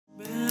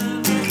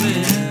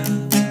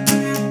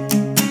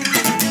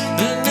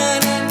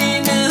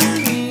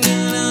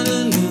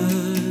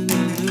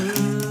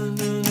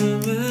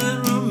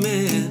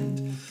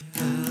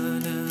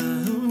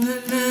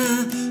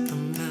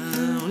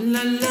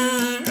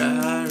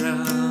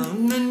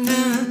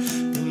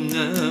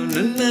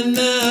na,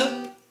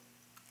 na.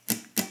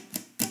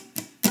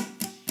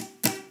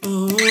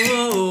 Oh,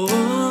 oh,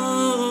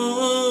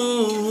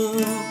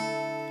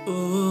 oh,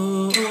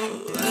 oh,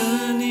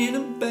 I need a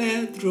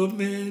bad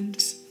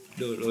romance.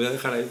 No, lo voy a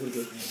dejar ahí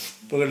porque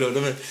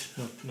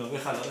no,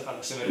 déjalo,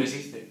 se me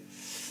resiste.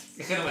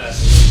 Es que no me la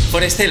sé.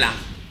 Forestella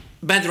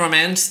Bad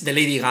Romance de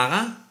Lady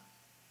Gaga.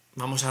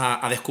 Vamos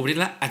a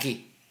descubrirla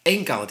aquí,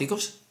 en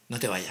Caóticos. No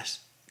te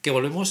vayas, que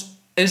volvemos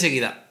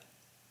enseguida.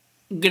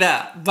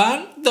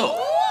 Grabando.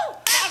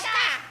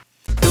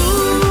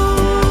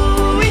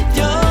 Tú y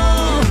yo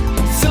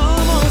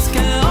somos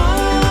caóticos.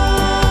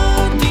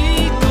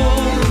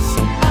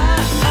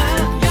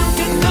 Y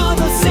aunque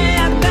todo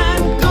sea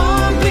tan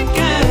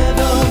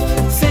complicado,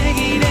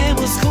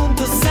 seguiremos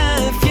juntos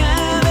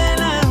hacia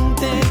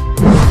adelante.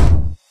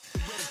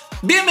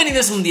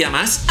 Bienvenidos un día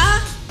más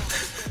a...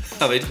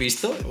 ¿Habéis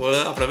visto?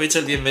 Bueno, aprovecho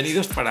el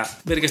bienvenidos para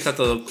ver que está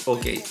todo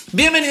ok.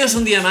 Bienvenidos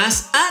un día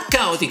más a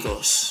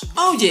Caóticos.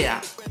 Oh yeah.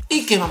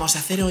 ¿Y qué vamos a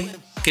hacer hoy,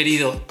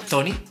 querido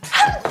Tony?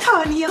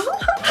 Antonio.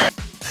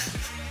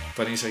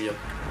 Tony soy yo.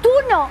 Tú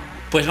no.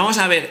 Pues vamos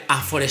a ver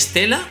a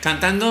Forestella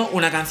cantando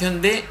una canción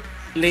de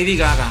Lady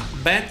Gaga,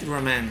 Bad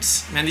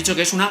Romance. Me han dicho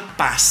que es una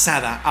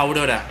pasada.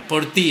 Aurora,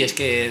 por ti es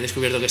que he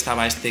descubierto que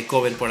estaba este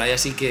cover por ahí,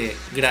 así que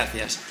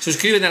gracias.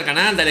 Suscríbete al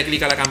canal, dale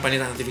click a la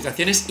campanita de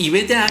notificaciones y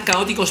vete a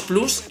Caóticos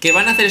Plus, que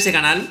van a hacer ese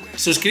canal.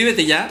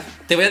 Suscríbete ya.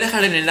 Te voy a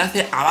dejar el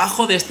enlace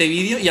abajo de este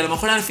vídeo y a lo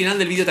mejor al final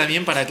del vídeo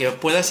también para que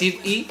puedas ir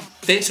y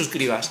te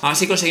suscribas.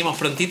 Así conseguimos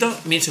prontito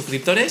 1000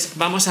 suscriptores.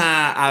 Vamos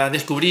a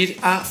descubrir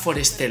a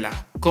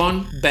Forestella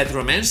con Bad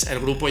Romance.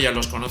 El grupo ya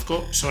los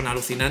conozco, son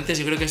alucinantes.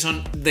 Yo creo que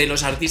son de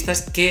los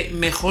artistas que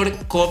mejor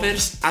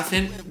covers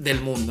hacen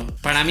del mundo.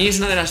 Para mí es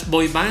una de las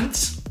boy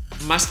bands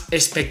más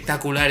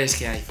espectaculares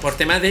que hay. Por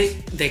tema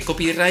de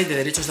copyright, de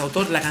derechos de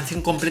autor, la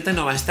canción completa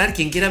no va a estar.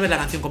 Quien quiera ver la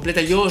canción completa,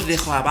 yo os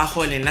dejo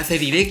abajo el enlace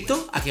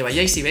directo a que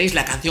vayáis y veáis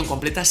la canción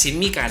completa sin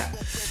mi cara,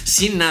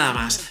 sin nada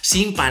más,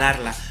 sin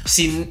pararla,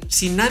 sin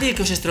nadie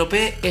que os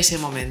estropee ese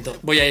momento.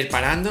 Voy a ir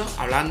parando,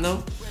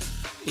 hablando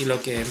y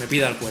lo que me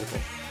pida el cuerpo.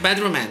 Bad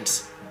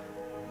Romance.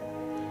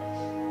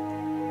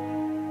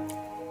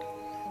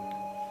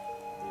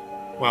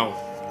 Wow.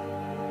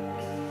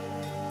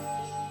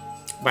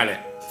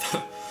 Vale.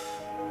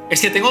 Es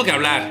que tengo que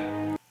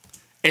hablar.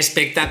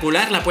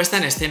 Espectacular la puesta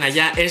en escena,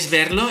 ya es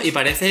verlo y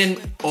parecen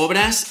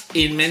obras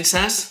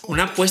inmensas.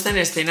 Una puesta en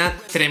escena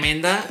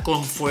tremenda,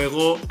 con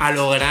fuego a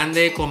lo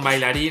grande, con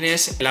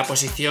bailarines. La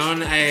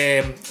posición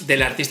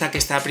del artista que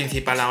está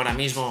principal ahora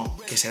mismo,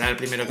 que será el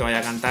primero que vaya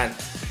a cantar,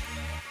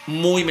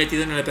 muy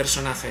metido en el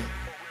personaje.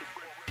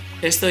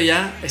 Esto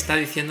ya está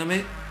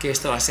diciéndome que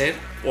esto va a ser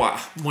 ¡guau!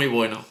 Muy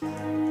bueno.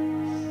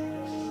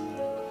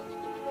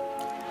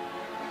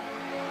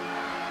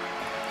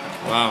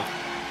 Wow.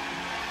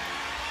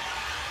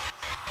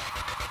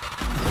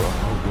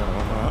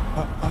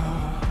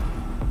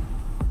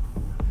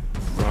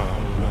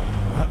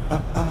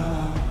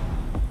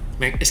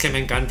 Es que me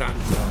encantan.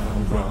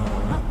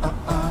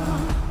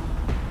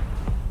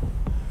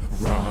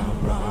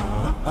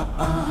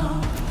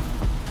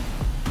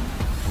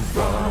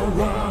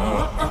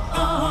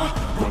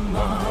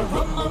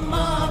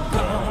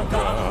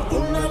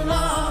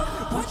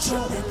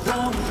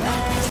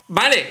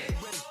 Vale.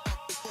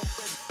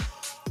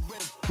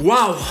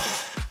 Wow.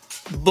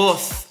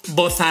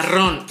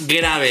 Vozarrón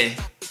grave.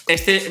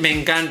 Me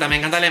encanta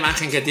la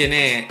imagen que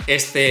tiene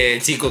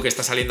este chico que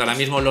está saliendo ahora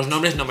mismo. Los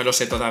nombres no me los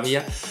sé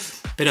todavía,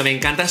 pero me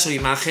encanta su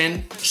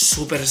imagen,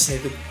 súper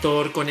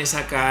seductor con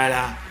esa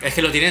cara. Es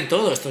que lo tienen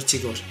todos estos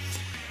chicos.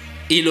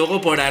 Y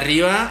luego por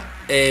arriba,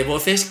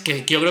 voces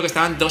que yo creo que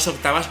estaban 2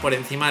 octavas por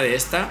encima de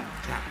esta.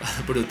 O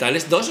sea,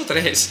 brutales, 2 o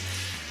 3.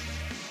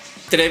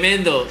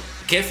 Tremendo.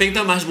 Qué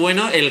efecto más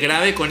bueno el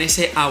grave con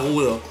ese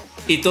agudo.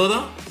 Y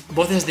todo,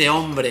 voces de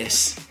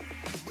hombres.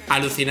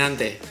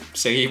 Alucinante.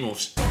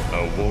 Seguimos.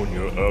 I want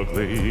you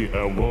ugly,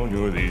 I want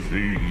you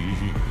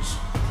disease.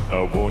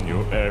 I want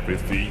you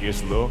everything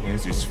as long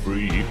as it's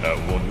free. I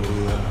want you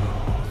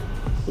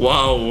love.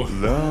 Wow.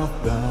 Love,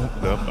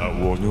 love, love, I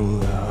want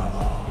you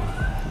love.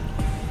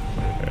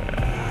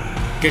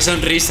 Qué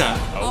sonrisa.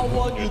 I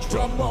want you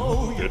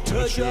trouble, the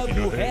touch of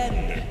your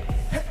hand.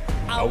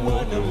 I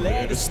want you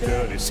let us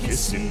start is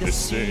kissing the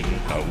sin.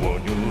 I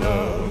want you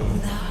love.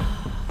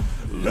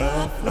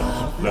 Love,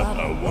 love, love,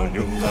 I want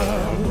you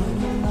love.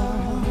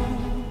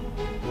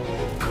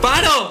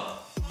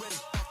 ¡Paro!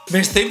 Me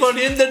estoy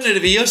poniendo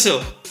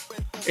nervioso.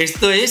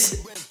 Esto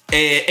es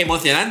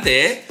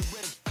emocionante,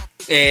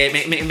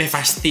 ¿eh? Me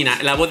fascina.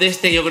 La voz de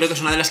este yo creo que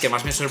es una de las que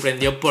más me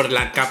sorprendió por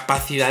la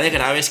capacidad de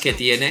graves que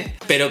tiene.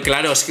 Pero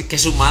claro, es que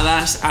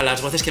sumadas a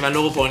las voces que van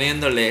luego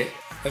poniéndole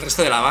el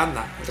resto de la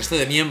banda, el resto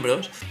de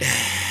miembros,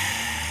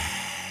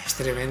 es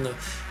tremendo.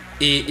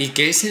 Y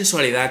qué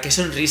sensualidad, qué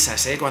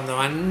sonrisas, ¿eh? Cuando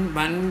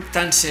van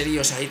tan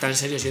serios ahí, tan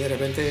serios, y de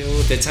repente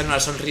te echan una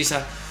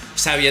sonrisa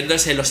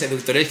sabiéndose los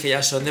seductores que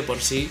ya son de por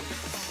sí.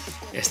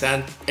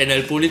 Están en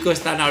el público,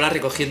 están ahora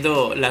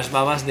recogiendo las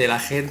babas de la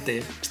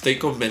gente. Estoy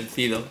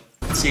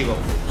Sigo.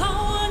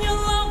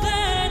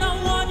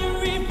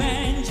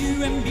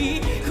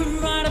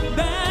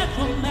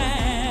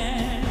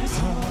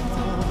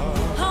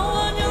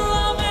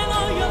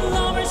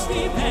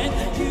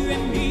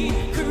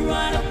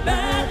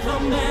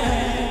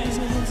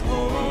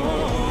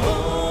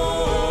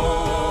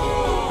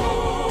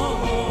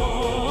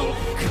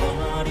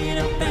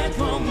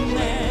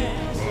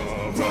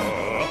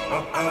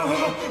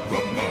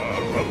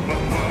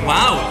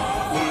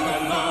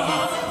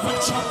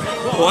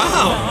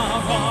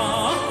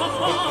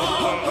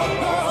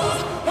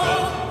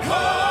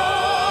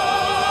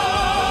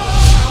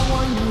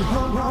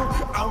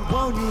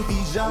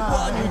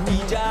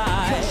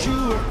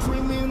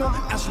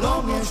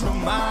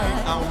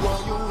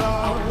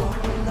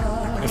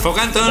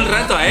 Enfocan todo el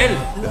rato a él.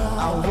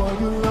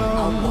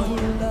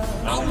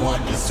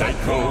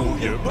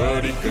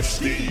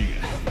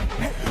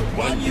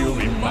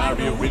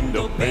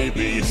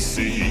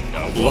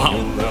 Wow.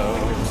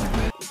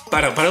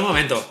 Para un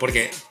momento,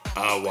 porque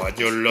I want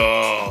your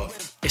love.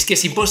 Es que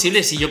es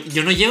imposible, si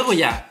yo no llego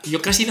ya.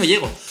 Yo casi no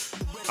llego.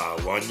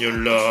 I want your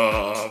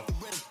love.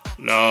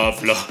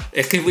 Love, love.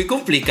 Es que es muy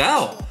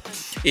complicado.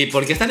 ¿Y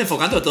por qué están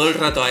enfocando todo el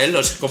rato a él?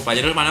 Los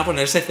compañeros van a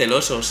ponerse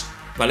celosos,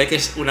 ¿vale? Que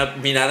es unas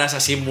miradas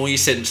así muy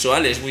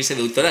sensuales, muy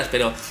seductoras,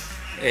 pero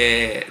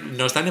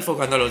no están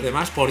enfocando a los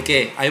demás. ¿Por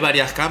qué? Hay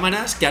varias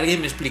cámaras, que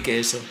alguien me explique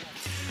eso.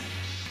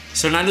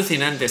 Son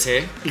alucinantes,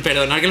 ¿eh? Y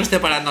perdonad que lo esté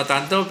parando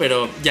tanto,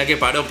 pero ya que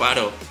paro.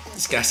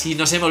 Es que así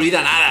no se me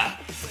olvida nada.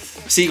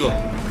 Sigo.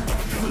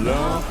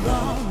 Love,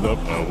 love, love,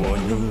 I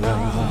want your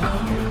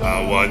love.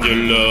 I want your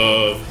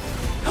love.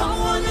 I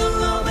want your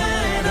love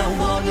and I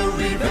want your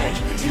revenge.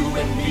 You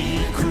and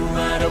me could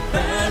write a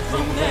bad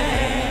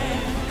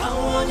romance. I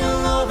want your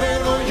love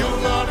and all your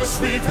love is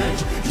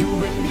revenge.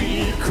 You and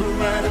me could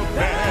write a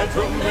bad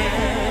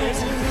romance.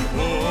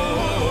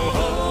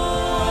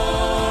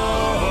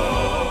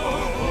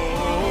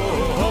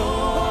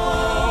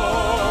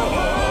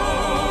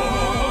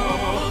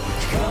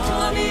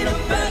 I need a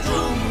bad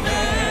romance.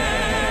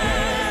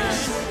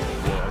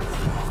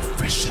 Walk,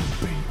 fashion,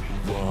 baby.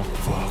 Walk,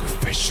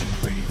 fashion,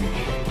 baby.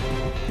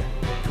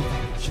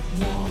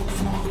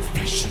 Walk,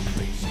 fashion,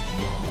 baby.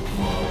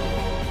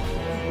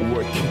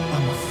 Working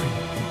on my feet,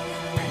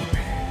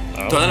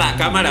 baby. Toda la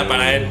cámara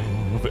para él.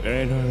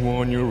 And I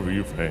want your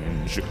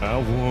revenge. I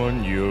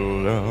want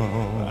your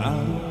love.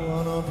 I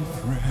wanna be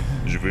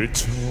friends. Je veux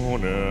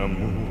ton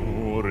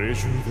amour et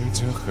je veux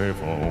ta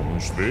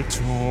revanche. Je veux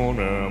ton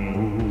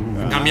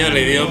amour. Cambio el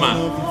idioma. I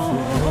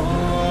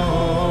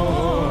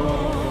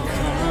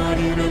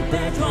need a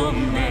bad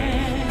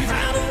romance.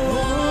 I don't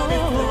wanna be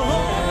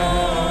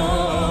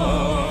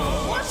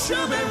friends. What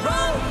should be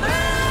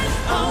romance?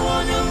 I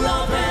want your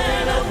love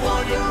and I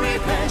want your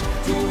revenge.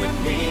 You and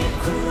me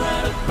could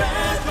write a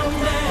bad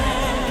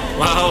romance.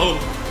 Wow.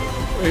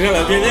 Mira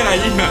la piel de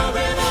gallina.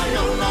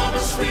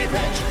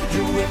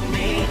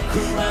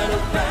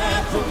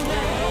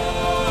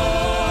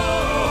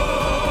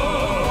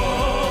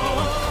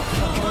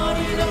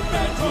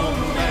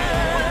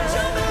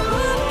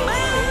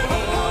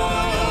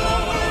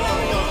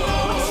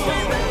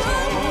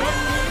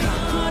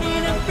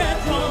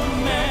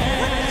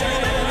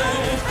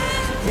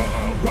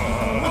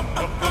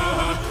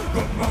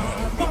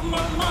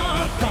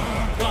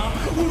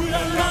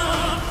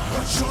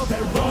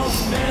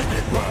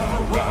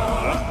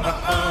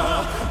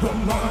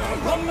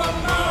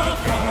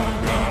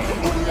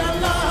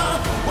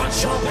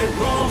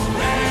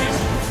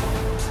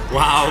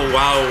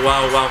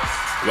 Wow.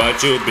 What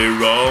should be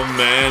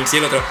romance. Y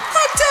el otro.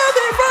 What should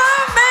be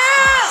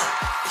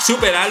romance.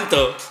 Súper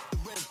alto.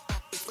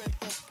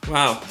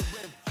 Wow.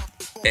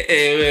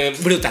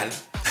 Brutal.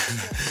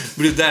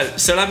 Brutal.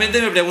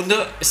 Solamente me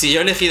pregunto si yo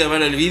he elegido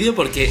mal el vídeo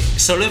porque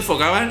solo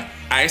enfocaban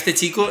a este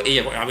chico y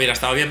hubiera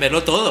estado bien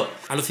verlo todo.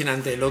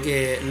 Alucinante lo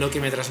que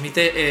me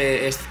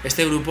transmite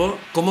este grupo,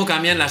 cómo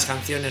cambian las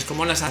canciones,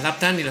 cómo las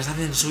adaptan y las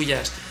hacen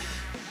suyas.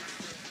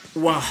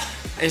 Wow.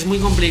 Es muy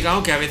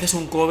complicado que a veces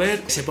un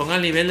cover se ponga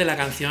al nivel de la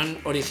canción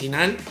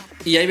original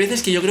y hay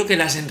veces que yo creo que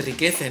las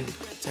enriquecen.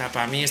 O sea,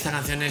 para mí esta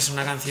canción es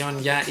una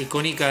canción ya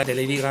icónica de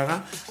Lady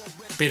Gaga,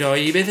 pero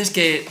hay veces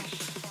que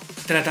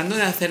tratando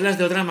de hacerlas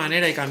de otra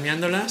manera y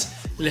cambiándolas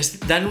les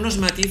dan unos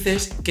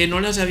matices que no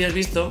los habías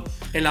visto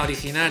en la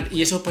original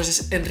y eso pues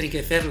es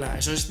enriquecerla,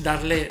 eso es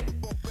darle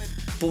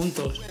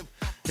puntos,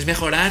 es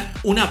mejorar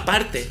una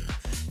parte.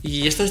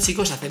 Y estos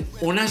chicos hacen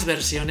unas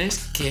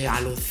versiones que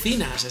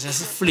alucinas,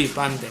 es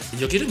flipante.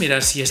 Yo quiero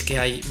mirar si es que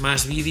hay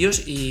más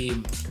vídeos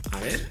y... A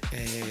ver...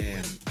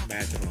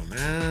 Bad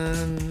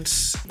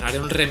Romance... Haré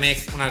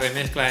una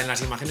remezcla en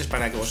las imágenes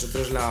para que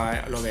vosotros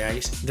lo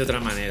veáis de otra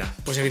manera.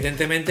 Pues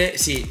evidentemente,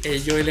 sí,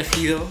 yo he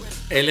elegido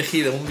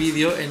un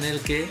vídeo en el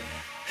que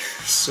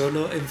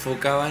solo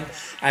enfocaban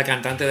al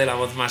cantante de la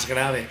voz más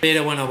grave.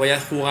 Pero bueno, voy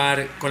a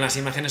jugar con las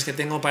imágenes que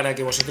tengo para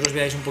que vosotros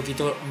veáis un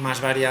poquito más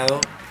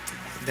variado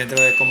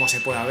dentro de cómo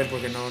se pueda ver,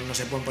 porque no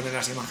se pueden poner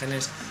las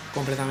imágenes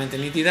completamente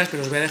nítidas,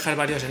 pero os voy a dejar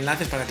varios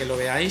enlaces para que lo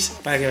veáis,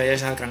 para que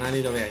vayáis al canal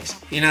y lo veáis.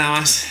 Y nada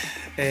más,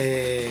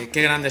 qué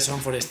grandes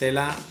son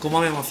Forestella, cómo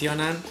me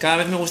emocionan. Cada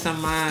vez me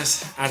gustan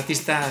más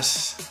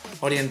artistas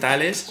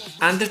orientales.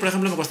 Antes, por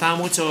ejemplo, me costaba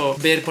mucho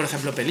ver, por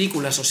ejemplo,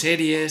 películas o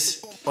series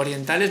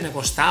orientales, me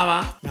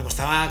costaba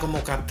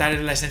como captar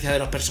la esencia de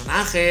los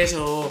personajes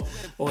o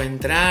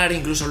entrar,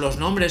 incluso los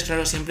nombres,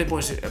 claro, siempre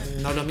pues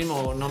no es lo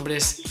mismo,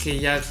 nombres que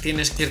ya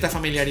tienes cierta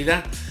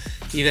familiaridad.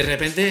 Y de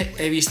repente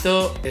he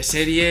visto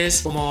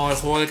series como El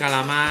Juego del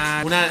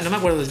Calamar, no me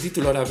acuerdo del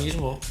título ahora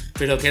mismo,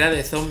 pero que era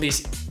de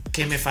zombies,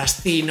 que me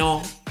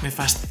fascinó,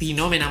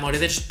 me enamoré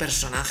de esos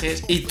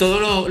personajes. Y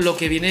todo lo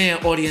que viene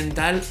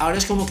oriental ahora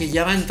es como que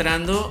ya va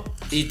entrando.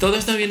 Y todo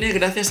esto viene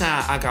gracias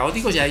a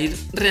Caóticos y a ir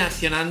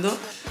reaccionando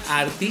a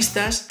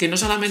artistas que no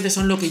solamente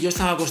son lo que yo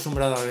estaba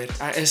acostumbrado a ver.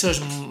 Eso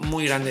es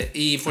muy grande.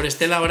 Y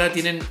Forestella ahora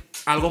tienen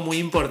algo muy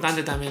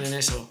importante también en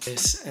eso.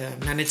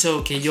 Me han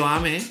hecho que yo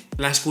ame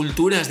las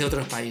culturas de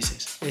otros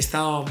países. He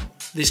estado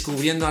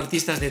descubriendo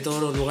artistas de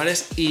todos los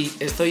lugares y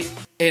estoy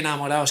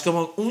enamorado. Es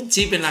como un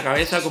chip en la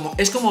cabeza,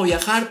 es como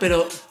viajar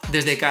pero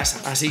desde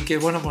casa. Así que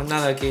bueno, pues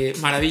nada, que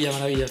maravilla.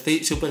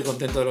 Estoy súper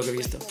contento de lo que he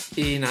visto.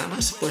 Y nada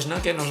más, pues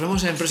nada, que nos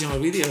vemos en próximos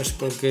vídeos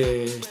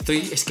porque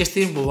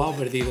estoy embobado,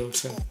 perdido. O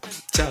sea,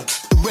 chao.